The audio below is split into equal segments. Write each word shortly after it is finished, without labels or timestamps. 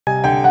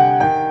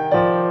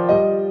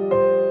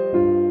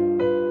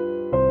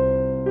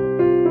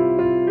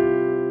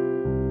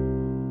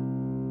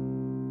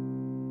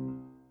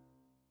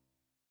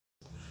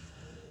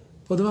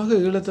பொதுவாக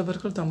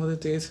ஈழத்தவர்கள் தமது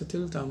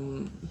தேசத்தில்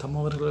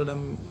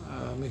தம்மவர்களிடம்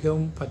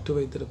மிகவும் பற்று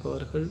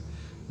வைத்திருப்பவர்கள்,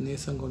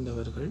 நேசம்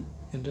கொண்டவர்கள்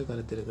என்று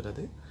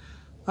கருத்திருக்கிறது.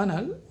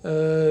 ஆனால்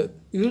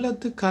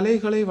ஈழத்து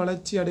கலைகளை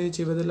வளர்ச்சி அடைய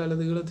செய்வதில்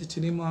அல்லது ஈழத்து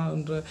சினிமா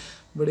என்ற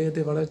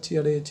விடயத்தை வளர்ச்சி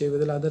அடைய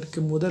செய்வதில், அதற்கு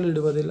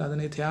முதலிடுவதில்,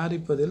 அதனை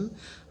தயாரிப்பதில்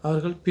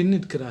அவர்கள்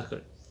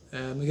பின்னிற்கிறார்கள்.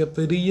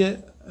 மிகப்பெரிய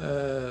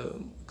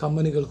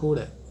கம்பெனிகள் கூட,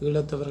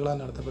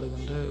 ஈழத்தவர்களால்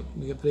நடத்தப்படுகின்ற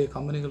மிகப்பெரிய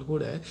கம்பெனிகள்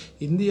கூட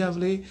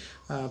இந்தியாவிலே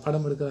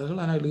படம்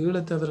எடுக்கிறார்கள். ஆனால்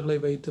ஈழத்தவர்களை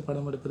வைத்து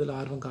படம் எடுப்பதில்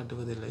ஆர்வம்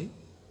காட்டுவதில்லை.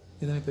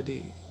 இதனை பற்றி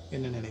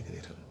என்ன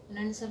நினைக்கிறீர்கள்?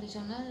 என்னன்னு சொல்லி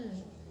சொன்னால்,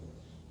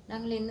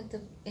 நாங்கள்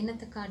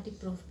என்னத்தை காட்டி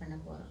ப்ரூஃப் பண்ண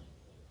போகிறோம்?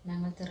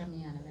 நாங்கள்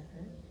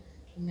திறமையானவர்கள்,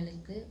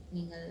 எங்களுக்கு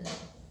நீங்கள்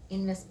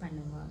இன்வெஸ்ட்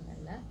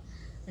பண்ணுவாங்கல்ல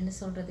என்று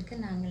சொல்கிறதுக்கு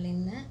நாங்கள்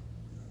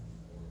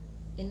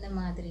என்ன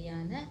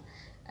மாதிரியான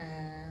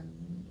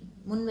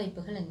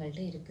முன்வைப்புகள்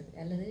எங்கள்கிட்ட இருக்குது,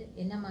 அல்லது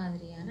என்ன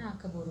மாதிரியான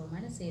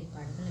ஆக்கபூர்வமான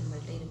செயற்பாடுகள்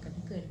எங்கள்கிட்ட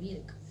இருக்குன்னு கேள்வி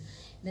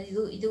இருக்குது.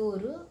 இது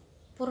ஒரு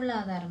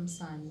பொருளாதாரம்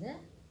சார்ந்த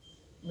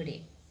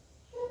விடயம்.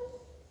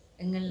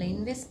 எங்களில்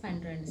இன்வெஸ்ட்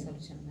பண்ணுறேன்னு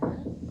சொல்லி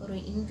சொன்னால், ஒரு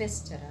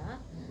இன்வெஸ்டராக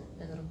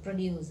ஒரு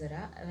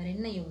ப்ரொடியூசராக அவர்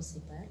என்ன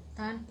யோசிப்பார்?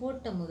 தான்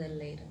போட்ட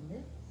முதல்ல இருந்து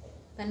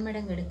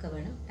பன்மடங்கு எடுக்க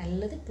வேணும்,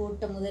 அல்லது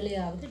போட்ட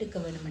முதலையாவது எடுக்க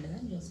வேண்டும் என்று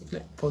தான்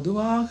யோசிப்பார்.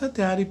 பொதுவாக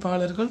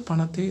தயாரிப்பாளர்கள்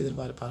பணத்தை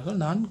எதிர்பார்ப்பார்கள்.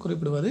 நான்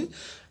குறிப்பிடுவது,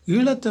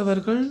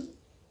 ஈழத்தவர்கள்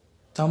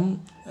தம்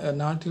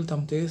நாட்டில்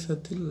தம்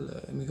தேசத்தில்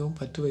மிகவும்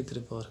பற்று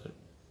வைத்திருப்பவர்கள்,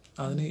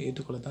 அதனை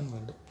ஏற்றுக்கொள்ளத்தான்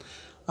வேண்டும்.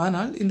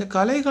 ஆனால் இந்த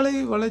கலைகளை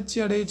வளர்ச்சி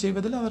அடைய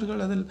செய்வதில்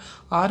அவர்கள் அதில்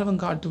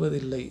ஆர்வம்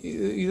காட்டுவதில்லை.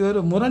 இது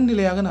ஒரு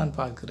முரண்நிலையாக நான்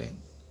பார்க்கிறேன்.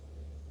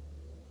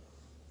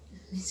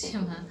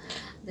 நிச்சயமா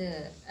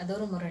அது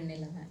ஒரு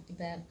முரண்நிலை தான்.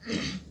 இப்போ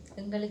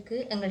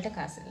எங்கள்கிட்ட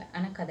காசு இல்லை,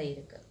 ஆனால் கதை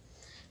இருக்குது.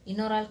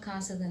 இன்னொரு ஆள்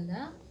காசு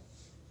தந்தால்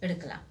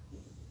எடுக்கலாம்,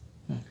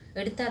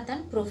 எடுத்தால்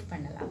தான் ப்ரூஃப்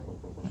பண்ணலாம்.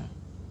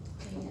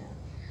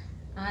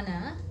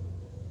 ஆனால்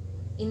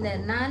இந்த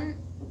நான்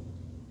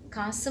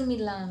காசும்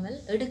இல்லாமல்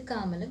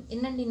எடுக்காமலும்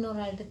என்னென்னு இன்னொரு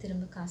ஆள்கிட்ட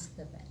திரும்ப காசு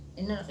கேட்பேன்,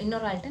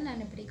 இன்னொரு ஆள்கிட்ட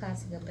நான் எப்படி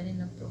காசு கேட்பேன்,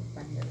 என்ன ப்ரூஃப்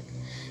பண்ணுறது?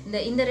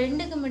 இந்த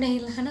ரெண்டுக்கும்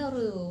இடையிலான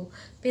ஒரு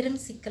பெரும்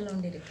சிக்கல்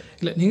ஒன்று இருக்குது.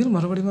 இல்லை, நீங்கள்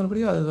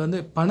மறுபடியும்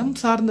அது பணம்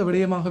சார்ந்த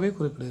விடயமாகவே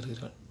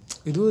குறிப்பிடுகிறீர்கள்.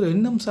 இது ஒரு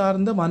எண்ணம்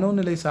சார்ந்த,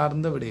 மனோநிலை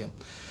சார்ந்த விடயம்.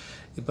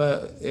 இப்போ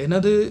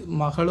எனது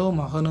மகளோ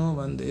மகனோ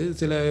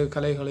சில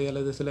கலைகளை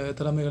அல்லது சில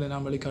திறமைகளை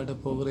நான்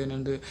வெளிக்காட்டப் போகிறேன்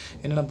என்று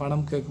என்னிடம்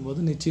பணம்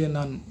கேட்கும்போது நிச்சயம்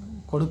நான்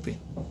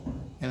கொடுப்பேன்.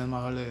 எனது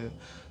மகள்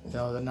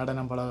ஏதாவது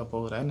நடனம் பழக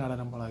போகிறார்,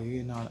 நடனம் பழகி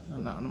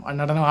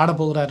நடனம் ஆடப்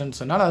போகிறாருன்னு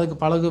சொன்னால் அதுக்கு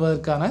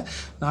பழகுவதற்கான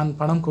நான்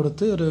பணம்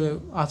கொடுத்து ஒரு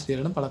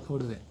ஆசிரியரிடம் பழக்க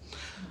விடுவேன்.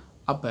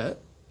 அப்போ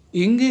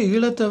இங்கே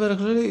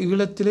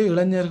ஈழத்திலே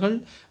இளைஞர்கள்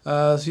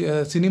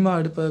சினிமா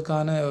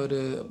எடுப்பதற்கான ஒரு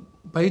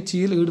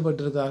பயிற்சியில்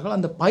ஈடுபட்டிருக்கிறார்கள்.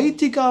 அந்த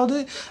பயிற்சிக்காவது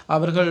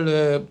அவர்கள்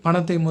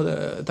பணத்தை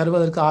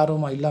தருவதற்கு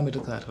ஆர்வமாக இல்லாமல்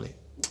இருக்கிறார்களே.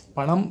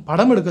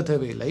 படம் எடுக்க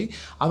தேவையில்லை,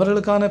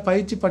 அவர்களுக்கான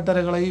பயிற்சி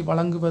பட்டறைகளை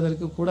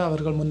வழங்குவதற்கு கூட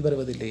அவர்கள்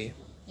முன்வருவதில்லையே.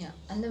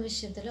 அந்த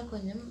விஷயத்தில்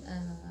கொஞ்சம்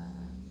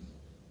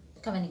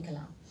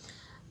கவனிக்கலாம்.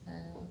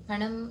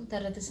 பணம்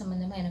தர்றது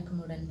சம்மந்தமாக எனக்கு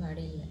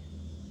உடன்பாடு இல்லை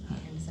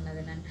என்று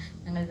சொன்னது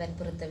நாங்கள்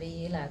வற்புறுத்தவே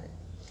இயலாது.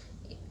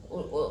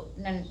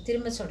 நான்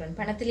திரும்ப சொல்கிறேன்,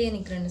 பணத்திலேயே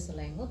நிற்கிறேன்னு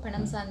சொல்லாங்க.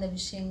 பணம் சார்ந்த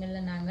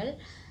விஷயங்களில் நாங்கள்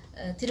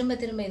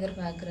திரும்ப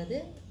எதிர்பார்க்கறது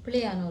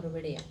பிழையான ஒரு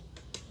விடயம்.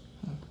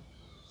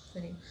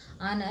 சரி,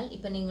 ஆனால்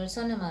இப்போ நீங்கள்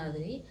சொன்ன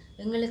மாதிரி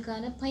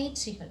எங்களுக்கான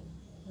பயிற்சிகள்,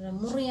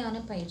 முறையான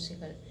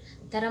பயிற்சிகள்,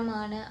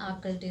 தரமான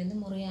ஆட்கள்கிட்டேருந்து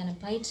முறையான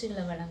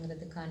பயிற்சிகளை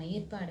வழங்குறதுக்கான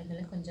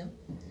ஏற்பாடுகளை கொஞ்சம்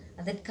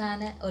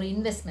அதற்கான ஒரு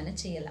இன்வெஸ்ட்மெண்ட்டை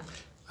செய்யலாம்.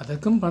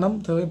 அதற்கும் பணம்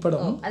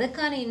தேவைப்படும்.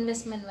 அதுக்கான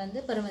இன்வெஸ்ட்மெண்ட்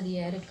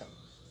பெறுமதியாக இருக்கும்,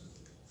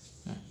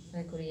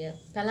 அதுக்குரிய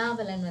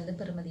பலாபலன்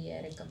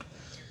பெறுமதியாக இருக்கும்.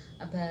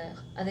 அப்போ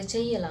அதை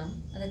செய்யலாம்.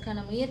 அதற்கான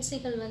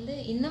முயற்சிகள்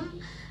இன்னும்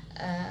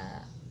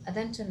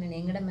அதான் சொன்னேன்,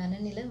 எங்களோட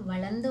மனநிலை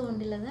வளர்ந்த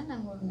ஒன்றில் தான்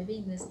நாங்கள் கொண்டு போய்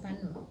இன்வெஸ்ட்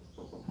பண்ணுவோம்.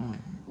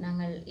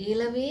 நாங்கள்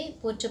இயலவே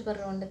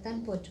போற்றப்படுற ஒன்றை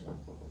தான்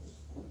போற்றுவோம்.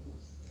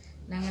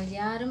 நாங்கள்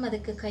யாரும்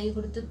அதுக்கு கை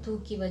கொடுத்து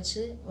தூக்கி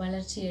வச்சு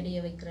வளர்ச்சி அடைய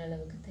வைக்கிற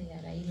அளவுக்கு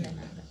தயாராக இல்லை.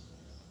 நாங்கள்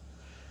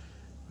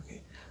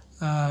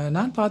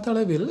நான் பார்த்த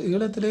அளவில்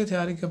ஈழத்திலே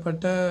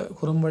தயாரிக்கப்பட்ட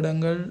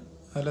குறும்படங்கள்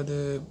அல்லது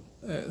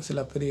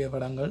சில பெரிய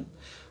படங்கள்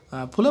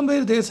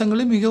புலம்பெயர்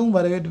தேசங்களில் மிகவும்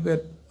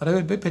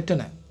வரவேற்பை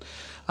பெற்றன.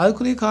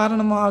 அதுக்குரிய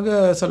காரணமாக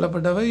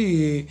சொல்லப்பட்டவை,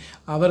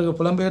 அவர்கள்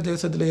புலம்பெயர்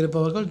தேசத்தில்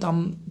இருப்பவர்கள்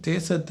தம்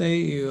தேசத்தை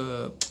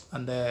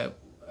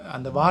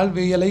அந்த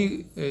வாழ்வியலை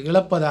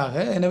இழப்பதாக,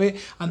 எனவே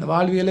அந்த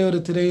வாழ்வியலை ஒரு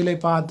திரையிலை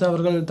பார்த்து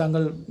அவர்கள்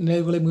தங்கள்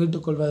நினைவுகளை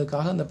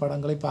மீட்டுக்கொள்வதற்காக அந்த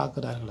படங்களை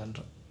பார்க்கிறார்கள்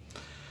என்று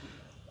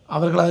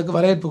அவர்கள் அதுக்கு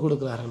வரவேற்பு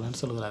கொடுக்கிறார்கள்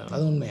என்று சொல்கிறார்கள்.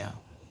 அது உண்மையா?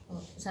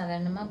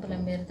 சாதாரணமாக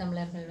புலம்பெயர்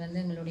தமிழர்கள்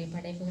எங்களுடைய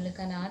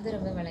படைப்புகளுக்கான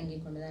ஆதரவை வழங்கி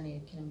கொண்டு தான்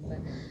இருக்கிறோம். இப்போ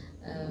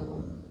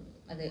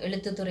அது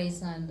எழுத்துத்துறை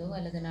சார்ந்தோ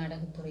அல்லது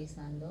நாடகத்துறை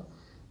சார்ந்தோ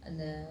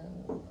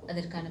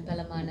அதற்கான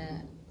பலமான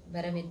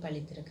வரவேற்பு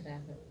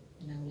அளித்திருக்கிறார்கள்.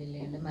 நாங்கள் இல்லை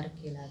என்று மறுக்க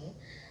இயலாது.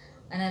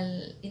 ஆனால்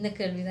இந்த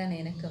கேள்விதான்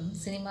எனக்கும்,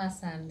 சினிமா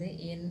சார்ந்து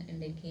ஏன்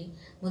இன்றைக்கு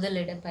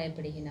முதலிட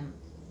பயப்படுகினோம்,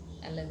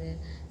 அல்லது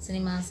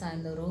சினிமா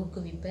சார்ந்த ஒரு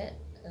ஊக்குவிப்பை,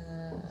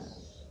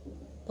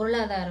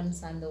 பொருளாதாரம்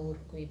சார்ந்த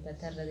ஊக்குவிப்பை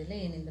தர்றதில்லை,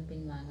 ஏன் இந்த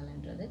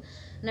பின்வாங்கல்ன்றது.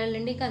 ஆனால்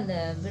இன்றைக்கு அந்த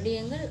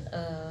விடயங்கள்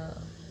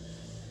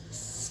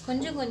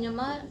கொஞ்சம்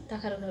கொஞ்சமாக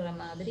தகர்கிற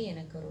மாதிரி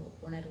எனக்கு ஒரு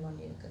உணர்வு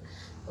கொண்டு இருக்குது.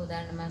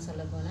 உதாரணமாக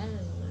சொல்ல போனால்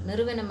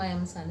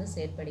நிறுவனமயம் சார்ந்து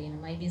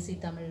செயற்படையணும். ஐபிசி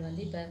தமிழ்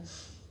வந்து இப்போ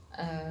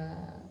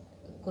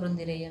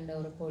குறுந்திரை என்ற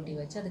ஒரு போட்டி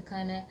வச்சு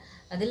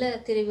அதில்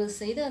தெரிவு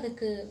செய்து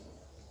அதுக்கு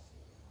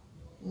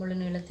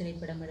முழுநீள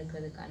திரைப்படம்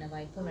எடுக்கிறதுக்கான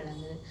வாய்ப்பு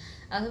வழங்குது.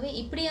 ஆகவே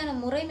இப்படியான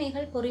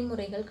முறைமைகள்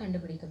பொறிமுறைகள்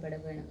கண்டுபிடிக்கப்பட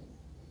வேணும்.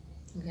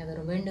 அது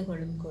ஒரு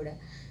வேண்டுகோளும் கூட.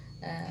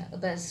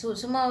 இப்போ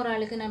சும்மா ஒரு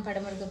ஆளுக்கு நான்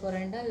படம் எடுக்க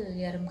போகிறேன்டால்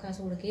யாரும் காசு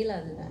கொடுக்க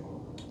இல்லாது தான்.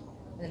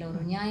 அதில்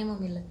ஒரு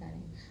நியாயமும் இல்லை தானே.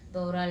 இப்போ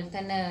ஒரு ஆள்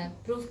தன்னை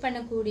ப்ரூஃப்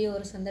பண்ணக்கூடிய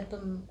ஒரு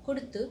சந்தர்ப்பம்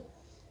கொடுத்து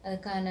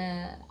அதுக்கான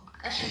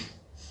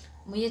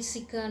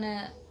முயற்சிக்கான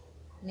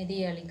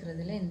நிதியை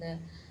அளிக்கிறதுல இந்த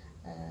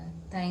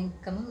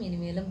தயக்கமும்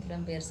இனிமேலும்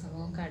புலம்பெயர்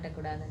சமூகம்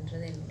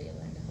காட்டக்கூடாதுன்றது என்னுடைய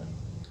வேண்டுகோள்.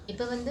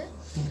 இப்போ வந்து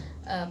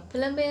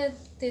புலம்பெயர்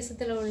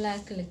தேசத்தில் உள்ள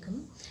ஆட்களுக்கும்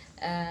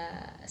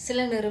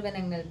சில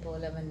நிறுவனங்கள்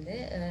போல் வந்து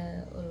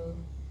ஒரு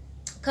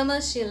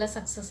கமர்ஷியலில்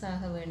சக்ஸஸ்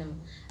ஆக வேணும்,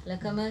 இல்லை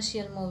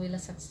கமர்ஷியல்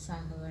மூவியில் சக்ஸஸ்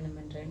ஆக வேணும்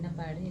என்ற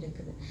எண்ணப்பாடு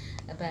இருக்குது.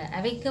 அப்போ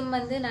அவைக்கும்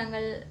வந்து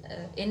நாங்கள்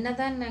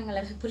என்னதான்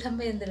நாங்கள்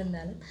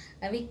புலம்பெயர்ந்திருந்தாலும்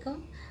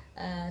அவைக்கும்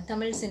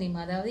தமிழ் சினிமா,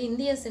 அதாவது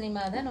இந்திய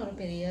சினிமா தான் ஒரு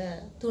பெரிய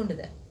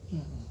தூண்டுதல்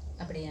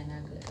அப்படியா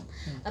நாங்களுக்கு.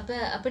 அப்போ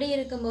அப்படி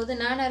இருக்கும்போது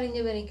நான் அறிஞ்ச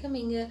வரைக்கும்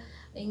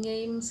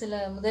இங்கேயும்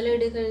சில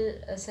முதலீடுகள்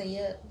செய்ய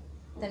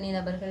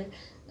தனிநபர்கள்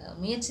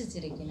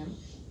முயற்சிச்சிருக்கணும்.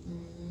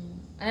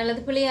 ஆனால்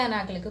அது பிள்ளையா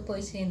நாட்களுக்கு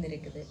போய்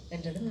சேர்ந்திருக்குது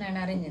என்றதும் நான்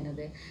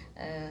அறிஞ்சினது.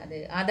 அது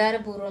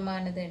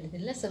ஆதாரபூர்வமானது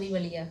என்றதில்லை, செவி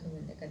வழியாக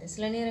வந்த கதை.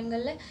 சில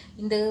நேரங்களில்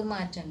இந்த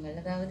மாற்றங்கள்,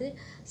 அதாவது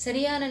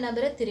சரியான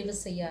நபரை தெரிவு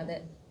செய்யாத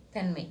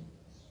தன்மை,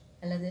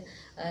 அல்லது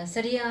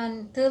சரியான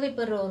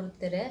தேவைப்படுற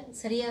ஒருத்தரை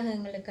சரியாக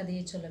எங்களை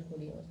கதையை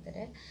சொல்லக்கூடிய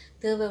ஒருத்தரை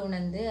தேவை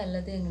உணர்ந்து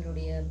அல்லது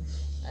எங்களுடைய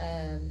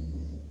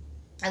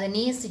அதை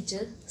நேசித்து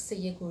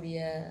செய்யக்கூடிய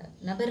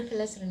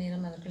நபர்களை சில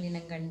நேரம் அவர்கள்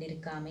இனம்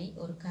கண்டிருக்காமை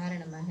ஒரு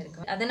காரணமாக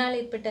இருக்கும். அதனால்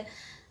ஏற்பட்ட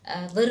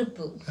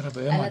வெறுப்பு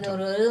அல்லது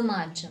ஒரு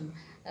ஏமாற்றம்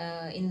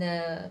இந்த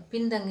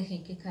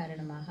பின்தங்குகைக்கு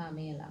காரணமாக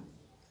அமையலாம்.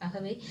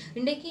 ஆகவே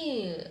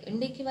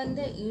இன்றைக்கு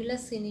வந்து ஈழ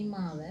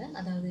சினிமாவை,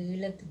 அதாவது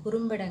ஈழத்து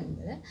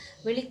குறும்படங்களை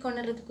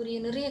வெளிக்கொணர்றதுக்குரிய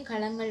நிறைய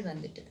களங்கள்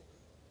வந்துட்டுது,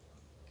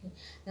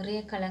 நிறைய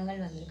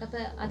களங்கள் வந்திருக்கு.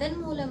 அப்போ அதன்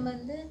மூலம்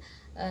வந்து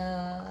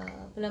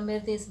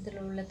புலம்பெயர் தேசத்தில்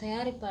உள்ள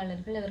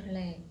தயாரிப்பாளர்கள்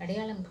அவர்களை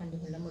அடையாளம்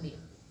கண்டுகொள்ள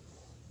முடியும்.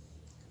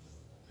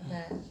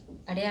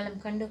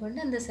 கண்டுகொண்டு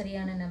அந்த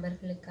சரியான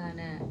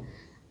நபர்களுக்கான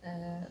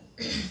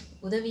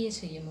உதவியை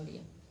செய்ய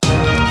முடியும்.